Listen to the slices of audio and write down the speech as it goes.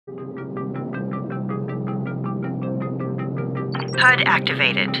HUD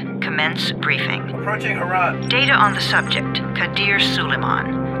activated. Commence briefing. Approaching Harad. Data on the subject, Kadir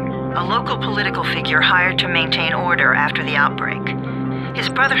Suleiman, a local political figure hired to maintain order after the outbreak. His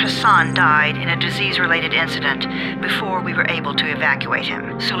brother Hassan died in a disease-related incident before we were able to evacuate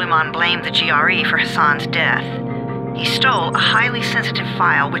him. Suleiman blamed the GRE for Hassan's death. He stole a highly sensitive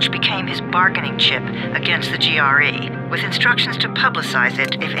file which became his bargaining chip against the GRE, with instructions to publicize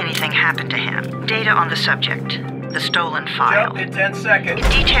it if anything happened to him. Data on the subject, the stolen file. Jump in 10 seconds. It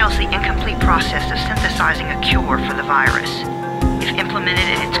details the incomplete process of synthesizing a cure for the virus. If implemented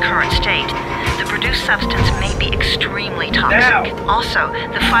in its current state, the produced substance may be extremely toxic. Now. Also,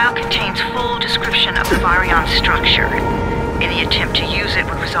 the file contains full description of the virion's structure. Any attempt to use it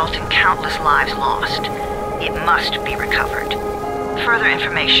would result in countless lives lost. It must be recovered. Further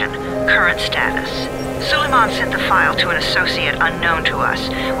information, current status. Suleiman sent the file to an associate unknown to us,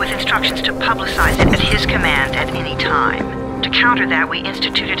 with instructions to publicize it at his command at any time. To counter that, we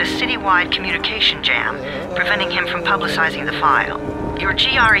instituted a citywide communication jam, preventing him from publicizing the file. Your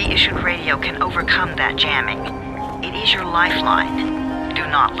GRE-issued radio can overcome that jamming. It is your lifeline. Do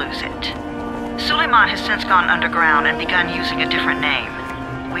not lose it. Suleiman has since gone underground and begun using a different name.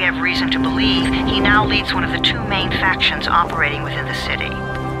 We have reason to believe he now leads one of the two main factions operating within the city.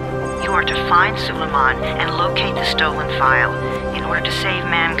 You are to find Suleiman and locate the stolen file in order to save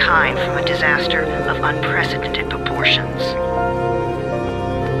mankind from a disaster of unprecedented proportions.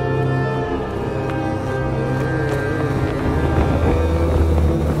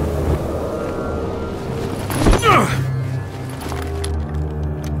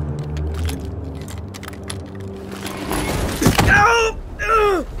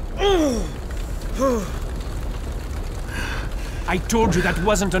 I told you that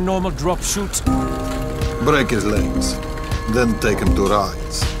wasn't a normal drop shoot. Break his legs, then take him to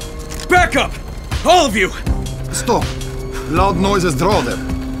rides. Back up! All of you! Stop! Loud noises draw them.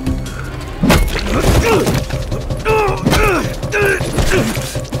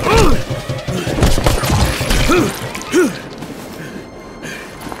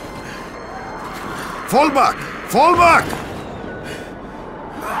 Fall back! Fall back!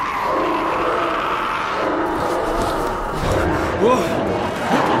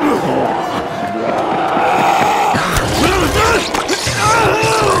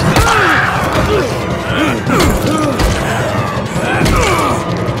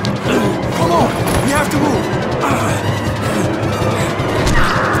 Come on! We have to move!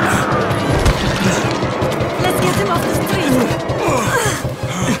 Let's get him off the street!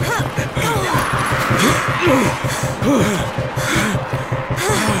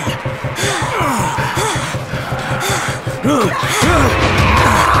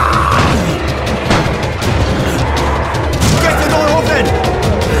 Get the door open!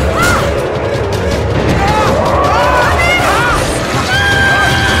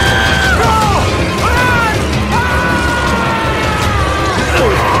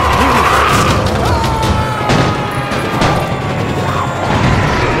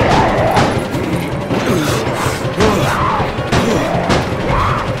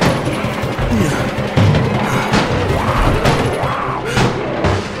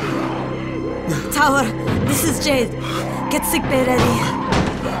 Tower, this is Jade. Get sickbay ready.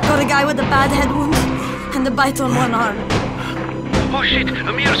 Got a guy with a bad head wound and a bite on one arm. Oh shit,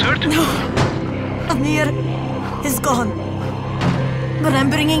 Amir's hurt? No, Amir is gone. But I'm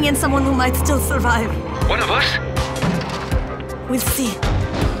bringing in someone who might still survive. One of us? We'll see.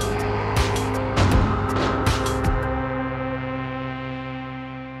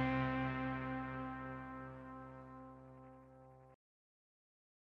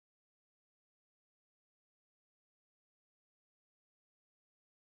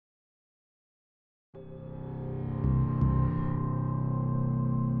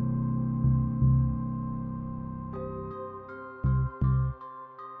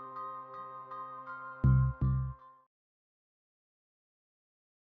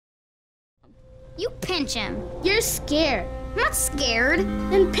 You pinch him. You're scared. I'm not scared.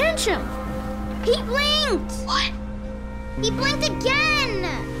 Then pinch him. He blinked. What? He blinked again.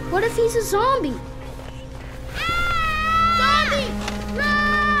 What if he's a zombie? Zombie!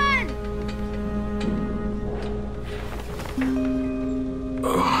 Run!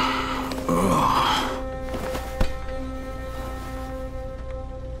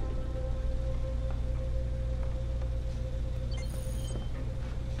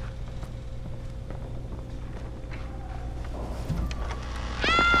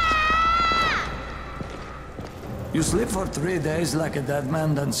 You sleep for 3 days like a dead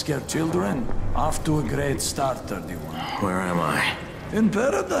man, then scare children? Off to a great start, 31. Where am I? In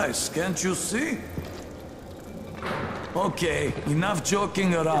paradise, can't you see? Okay, enough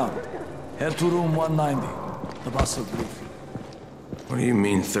joking around. Head to room 190. The boss will brief you. What do you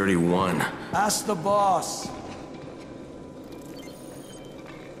mean, 31? Ask the boss.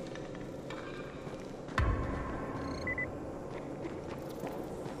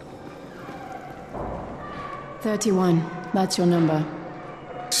 That's your number.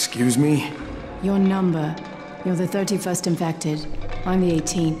 Excuse me? Your number. You're the 31st infected. I'm the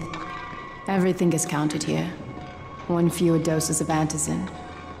 18th. Everything is counted here. One fewer doses of antizin.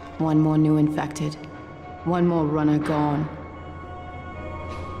 One more new infected. One more runner gone.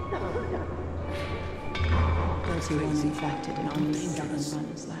 31 infected and only 7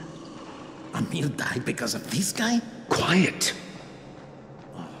 runners left. Amir died because of this guy? Quiet!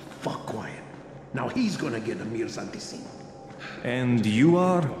 Oh, fuck quiet. Now he's gonna get Amir's antizin. And you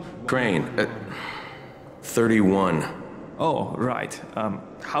are? Crane, 31. Oh, right.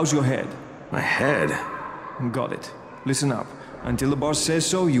 How's your head? My head? Got it. Listen up. Until the boss says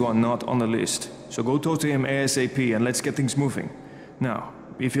so, you are not on the list. So go talk to him ASAP and let's get things moving. Now,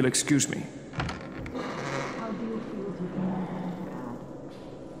 if you'll excuse me.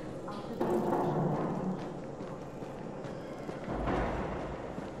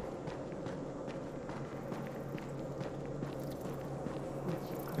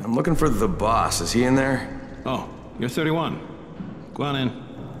 I'm looking for the boss. Is he in there? Oh, you're 31. Go on in.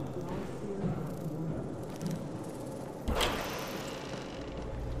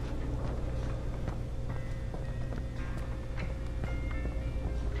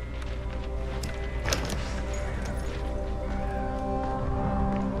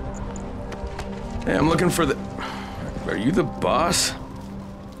 Hey, I'm looking for the... Are you the boss?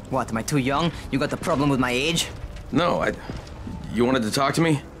 What, am I too young? You got the problem with my age? No, You wanted to talk to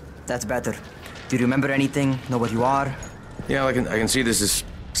me? That's better. Do you remember anything? Know what you are? Yeah, I can see this is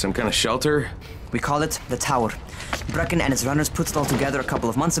some kind of shelter. We call it the Tower. Brecken and his runners put it all together a couple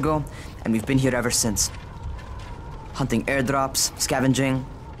of months ago, and we've been here ever since. Hunting airdrops, scavenging,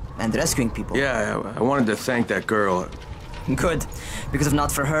 and rescuing people. Yeah, I wanted to thank that girl. Good, because if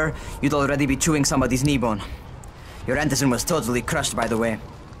not for her, you'd already be chewing somebody's knee bone. Your antizin was totally crushed, by the way.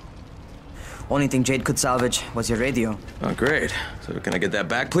 Only thing Jade could salvage was your radio. Oh, great. So can I get that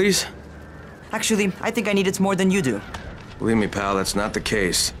back, please? Actually, I think I need it more than you do. Believe me, pal, that's not the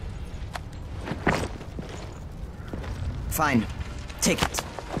case. Fine. Take it.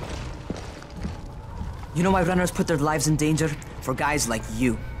 You know why runners put their lives in danger? For guys like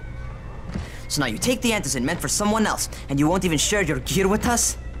you. So now you take the antizin meant for someone else, and you won't even share your gear with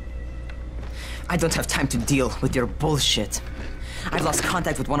us? I don't have time to deal with your bullshit. I've lost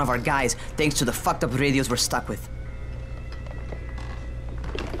contact with one of our guys thanks to the fucked up radios we're stuck with.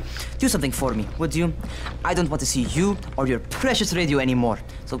 Do something for me, would you? I don't want to see you or your precious radio anymore,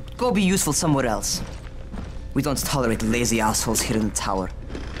 so go be useful somewhere else. We don't tolerate lazy assholes here in the tower.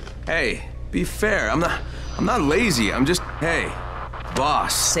 Hey, be fair. I'm not lazy. I'm just, hey,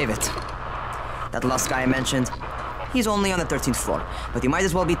 boss. Save it. That last guy I mentioned, he's only on the 13th floor, but he might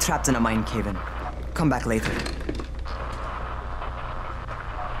as well be trapped in a mine cave-in. Come back later.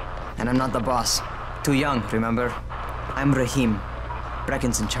 And I'm not the boss. Too young, remember? I'm Rahim.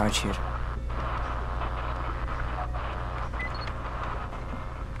 Brecken's in charge here.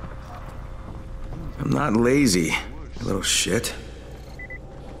 I'm not lazy, you little shit.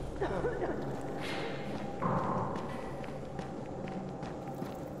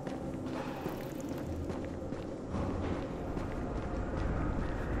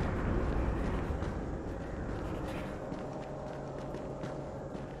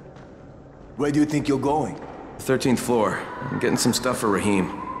 Where do you think you're going? 13th floor. I'm getting some stuff for Rahim.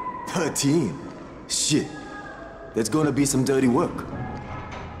 13? Shit. There's gonna be some dirty work.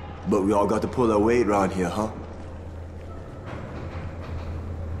 But we all got to pull our weight around here, huh?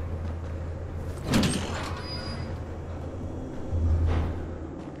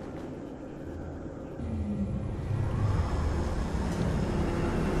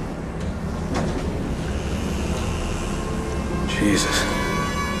 Jesus.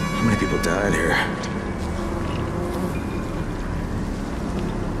 How many people died here?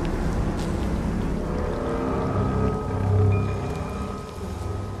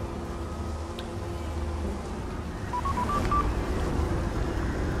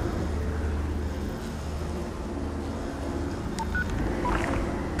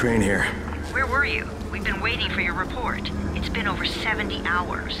 Crane here. Where were you? We've been waiting for your report. It's been over 70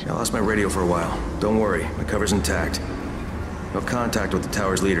 hours. I lost my radio for a while. Don't worry, my cover's intact. No contact with the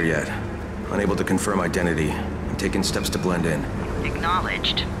tower's leader yet. Unable to confirm identity. I'm taking steps to blend in.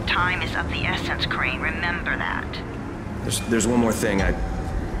 Acknowledged. Time is of the essence, Crane. Remember that. There's one more thing. I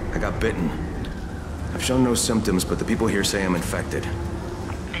got bitten. I've shown no symptoms, but the people here say I'm infected.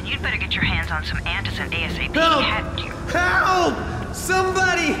 Then you'd better get your hands on some antizin ASAP. Help! Help!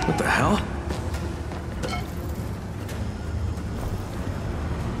 Somebody! What the hell?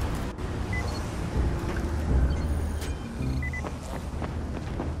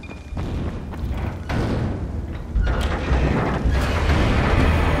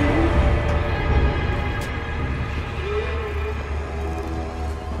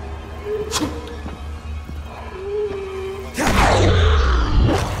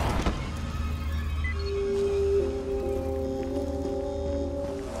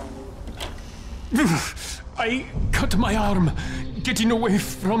 I cut my arm, getting away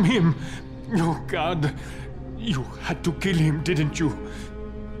from him. Oh, God. You had to kill him, didn't you?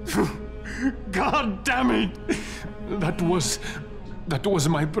 God damn it! That was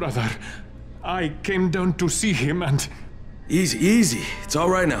my brother. I came down to see him and... Easy, easy. It's all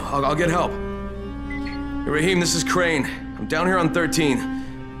right now. I'll get help. Hey, Rahim, this is Crane. I'm down here on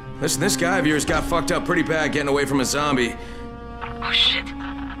 13. Listen, this guy of yours got fucked up pretty bad getting away from a zombie. Oh, shit.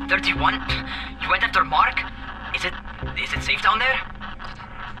 31? You went after Mark? Is it safe down there?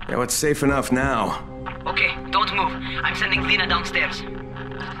 Yeah, well, it's safe enough now. Okay, don't move. I'm sending Lena downstairs.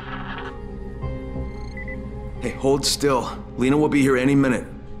 Hey, hold still. Lena will be here any minute.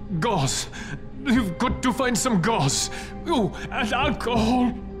 Gauze. You've got to find some gauze. Oh, and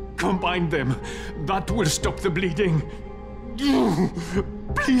alcohol. Combine them. That will stop the bleeding.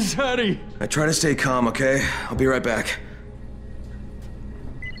 Please hurry. I try to stay calm, okay? I'll be right back.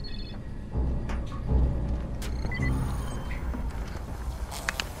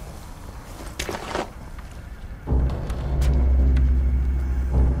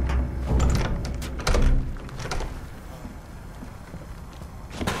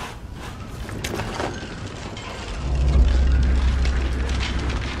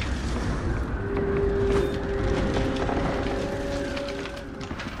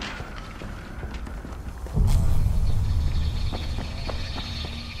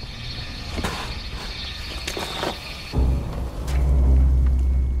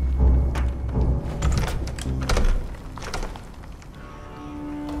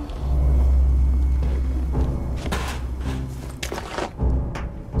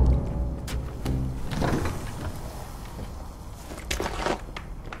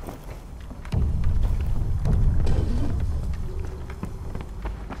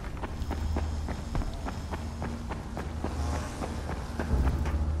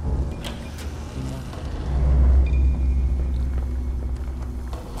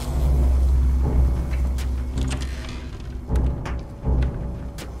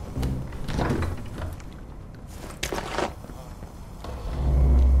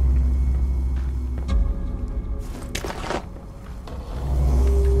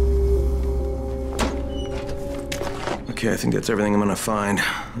 Okay, I think that's everything I'm gonna find.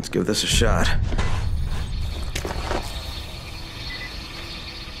 Let's give this a shot.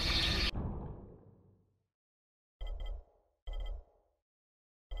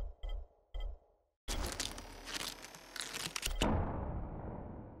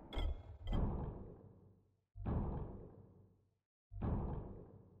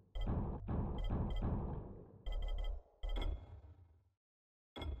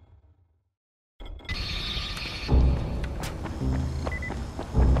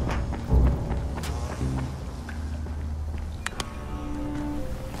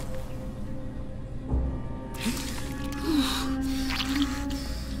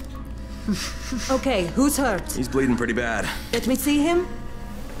 Okay, who's hurt? He's bleeding pretty bad. Let me see him.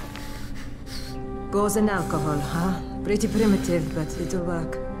 Gauze and alcohol, huh? Pretty primitive, but it'll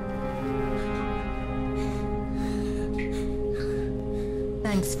work.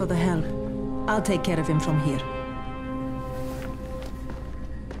 Thanks for the help. I'll take care of him from here.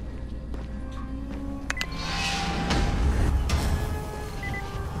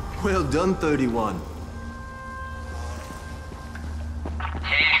 Well done, 31.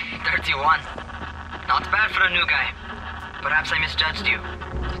 Hey, 31. Not bad for a new guy. Perhaps I misjudged you.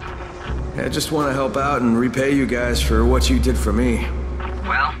 I just want to help out and repay you guys for what you did for me.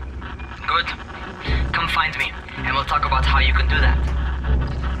 Well, good. Come find me, and we'll talk about how you can do that.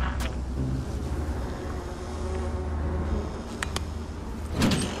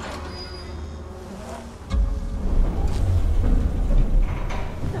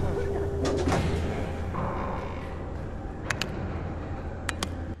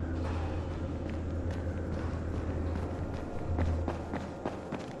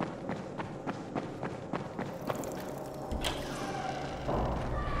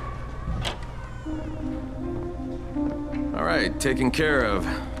 All right, taken care of.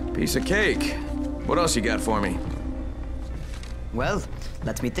 Piece of cake. What else you got for me? Well,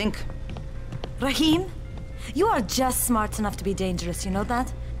 let me think. Rahim, you are just smart enough to be dangerous, you know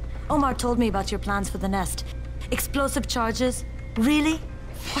that? Omar told me about your plans for the nest. Explosive charges? Really?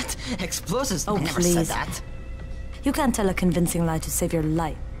 What? Explosives? Oh, I never please. said that. You can't tell a convincing lie to save your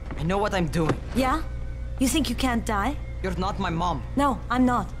life. I know what I'm doing. Yeah? You think you can't die? You're not my mom. No, I'm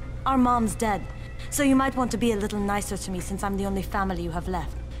not. Our mom's dead. So you might want to be a little nicer to me since I'm the only family you have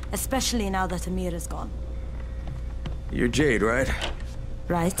left. Especially now that Amir is gone. You're Jade, right?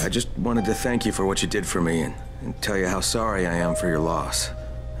 Right. I just wanted to thank you for what you did for me and tell you how sorry I am for your loss.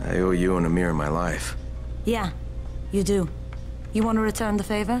 I owe you and Amir my life. Yeah, you do. You want to return the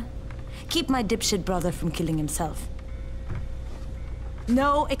favor? Keep my dipshit brother from killing himself.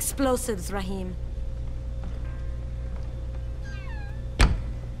 No explosives, Rahim.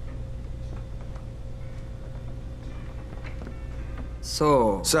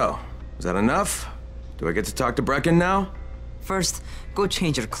 So, is that enough? Do I get to talk to Brecken now? First, go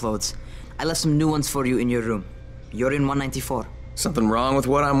change your clothes. I left some new ones for you in your room. You're in 194. Something wrong with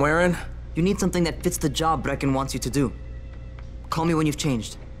what I'm wearing? You need something that fits the job Brecken wants you to do. Call me when you've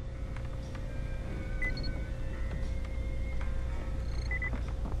changed.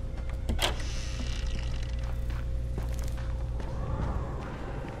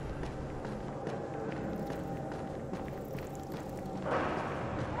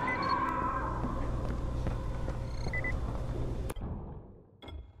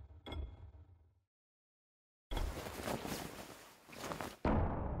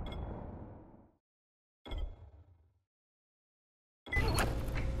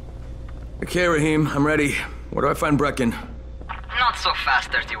 Okay, Rahim, I'm ready. Where do I find Brecken? Not so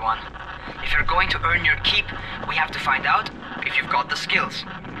fast, 31. If you're going to earn your keep, we have to find out if you've got the skills.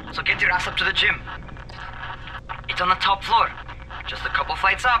 So get your ass up to the gym. It's on the top floor. Just a couple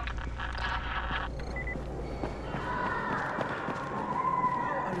flights up.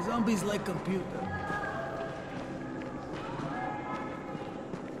 Are zombies like computer?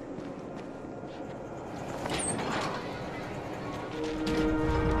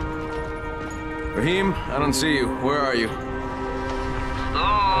 Rahim, I don't see you. Where are you? Those.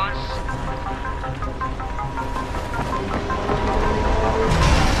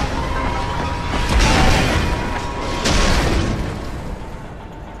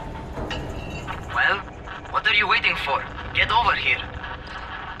 Well, what are you waiting for? Get over here.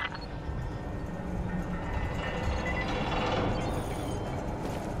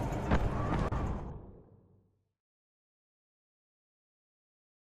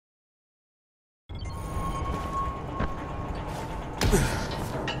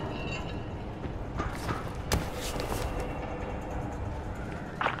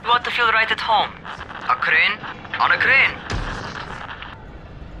 You want to feel right at home. A crane on a crane.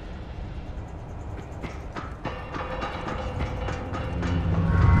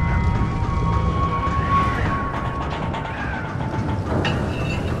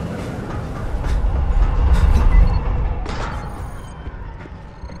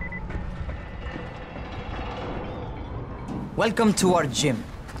 Welcome to our gym.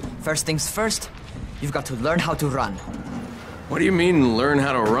 First things first, you've got to learn how to run. What do you mean, learn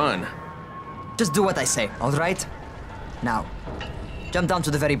how to run? Just do what I say, all right? Now, jump down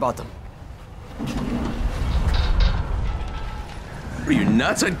to the very bottom. Are you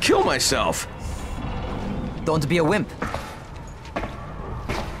nuts? I'd kill myself. Don't be a wimp.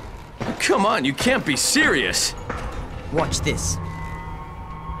 Come on, you can't be serious. Watch this.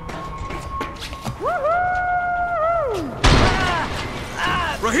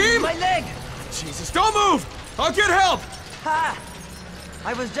 Rahim! My leg! Jesus, don't move! I'll get help! Ha!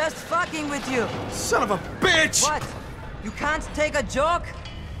 I was just fucking with you. Son of a bitch! What? You can't take a joke?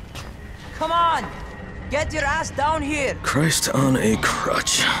 Come on! Get your ass down here! Christ on a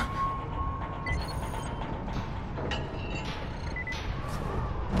crutch.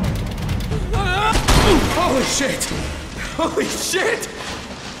 Holy shit! Holy shit!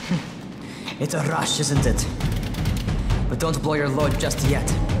 It's a rush, isn't it? But don't blow your load just yet.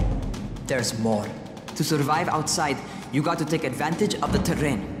 There's more. To survive outside, you got to take advantage of the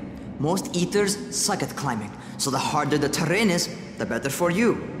terrain. Most eaters suck at climbing, so the harder the terrain is, the better for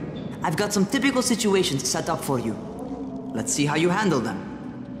you. I've got some typical situations set up for you. Let's see how you handle them.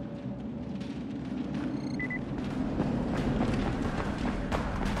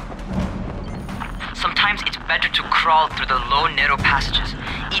 Sometimes it's better to crawl through the low, narrow passages.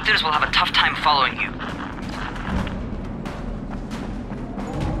 Eaters will have a tough time following you.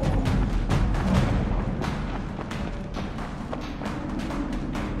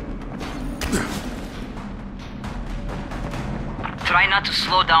 Try not to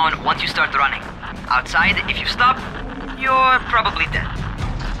slow down once you start running. Outside, if you stop, you're probably dead.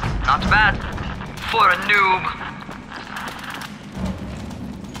 Not bad for a noob.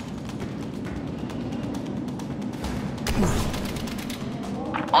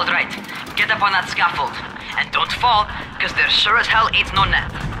 Alright, get up on that scaffold. And don't fall, because there sure as hell ain't no net.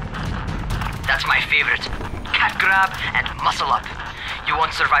 That's my favorite. Cat grab and muscle up. You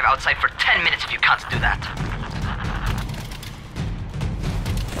won't survive outside for 10 minutes if you can't do that.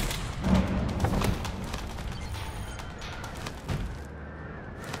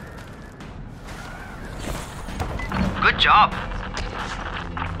 Good job.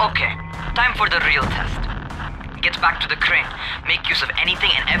 Okay, time for the real test. Get back to the crane. Make use of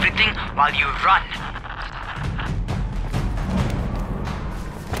anything and everything while you run.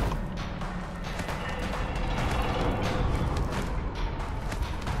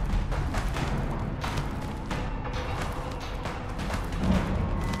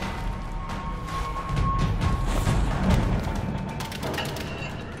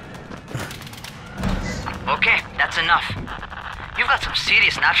 Okay, that's enough. You've got some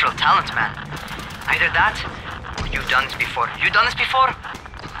serious natural talent, man. Either that, or you've done this before. You done this before?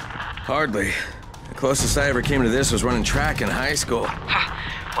 Hardly. The closest I ever came to this was running track in high school.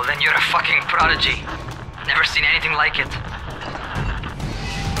 Well, then you're a fucking prodigy. Never seen anything like it.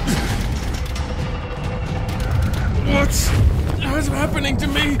 What's happening to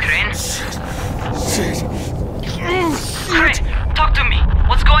me? Crane? Shit. Crane, talk to me.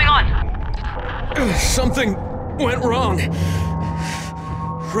 What's going on? Something went wrong.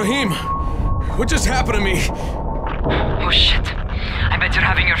 Rahim, what just happened to me? Oh shit. I bet you're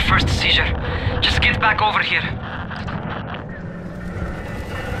having your first seizure. Just get back over here.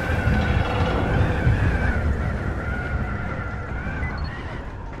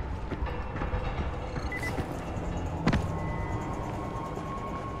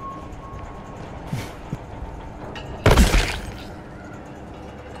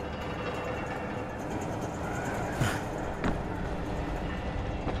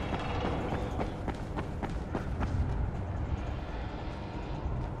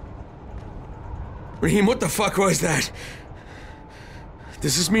 Rahim, what the fuck was that?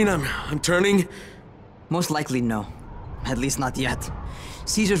 Does this mean I'm turning? Most likely no. At least not yet.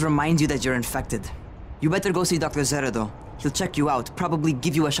 Seizures remind you that you're infected. You better go see Dr. Zere though. He'll check you out, probably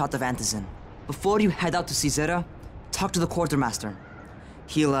give you a shot of antizin. Before you head out to see Zere, talk to the quartermaster.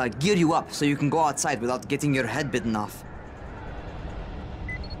 He'll gear you up so you can go outside without getting your head bitten off.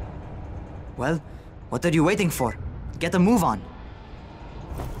 Well, what are you waiting for? Get a move on.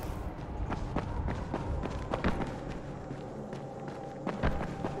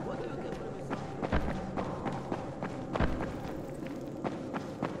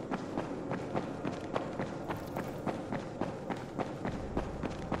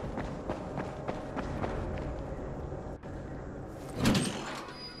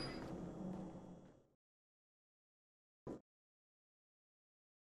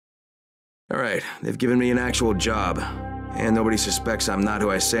 All right, they've given me an actual job, and nobody suspects I'm not who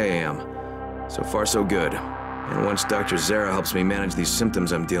I say I am. So far, so good. And once Dr. Zere helps me manage these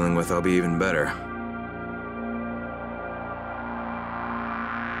symptoms I'm dealing with, I'll be even better.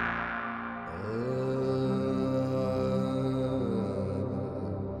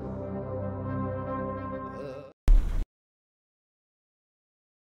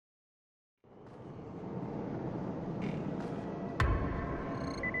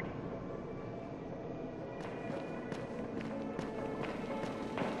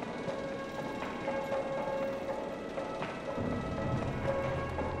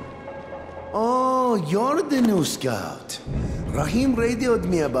 Oh, you're the new scout. Rahim radioed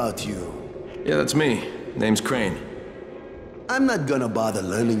me about you. Yeah, that's me. Name's Crane. I'm not gonna bother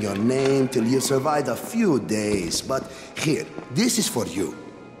learning your name till you've survived a few days, but here, this is for you.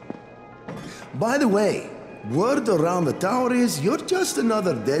 By the way, word around the tower is you're just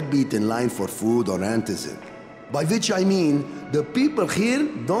another deadbeat in line for food or antizin. By which I mean, the people here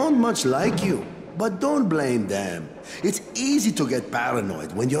don't much like you. But don't blame them. It's easy to get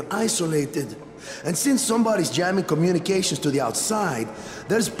paranoid when you're isolated. And since somebody's jamming communications to the outside,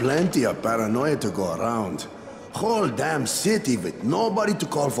 there's plenty of paranoia to go around. Whole damn city with nobody to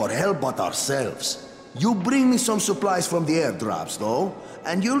call for help but ourselves. You bring me some supplies from the airdrops, though,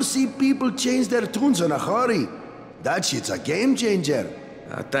 and you'll see people change their tunes in a hurry. That shit's a game changer.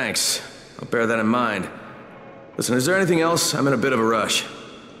 Thanks. I'll bear that in mind. Listen, is there anything else? I'm in a bit of a rush.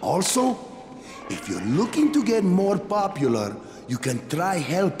 Also, if you're looking to get more popular, you can try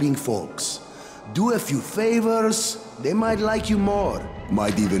helping folks. Do a few favors, they might like you more.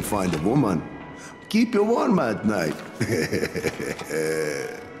 Might even find a woman. Keep you warm at night.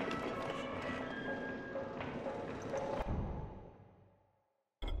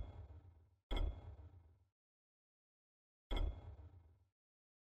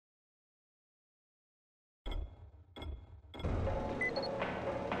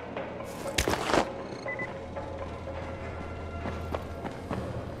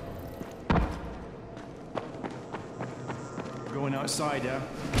 outside, yeah?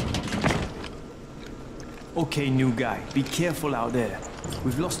 Okay, new guy, be careful out there.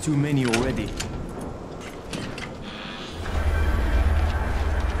 We've lost too many already.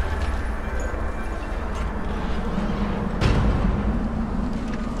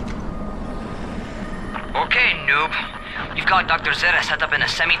 Okay, noob. You've got Dr. Zere set up in a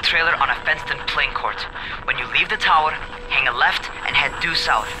semi-trailer on a fenced-in playing court. When you leave the tower, hang a left and head due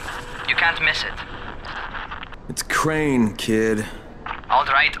south. You can't miss it. It's Crane, kid. All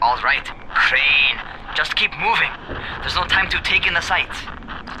right, Crane. Just keep moving. There's no time to take in the sights.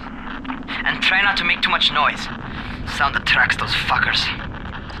 And try not to make too much noise. Sound attracts those fuckers.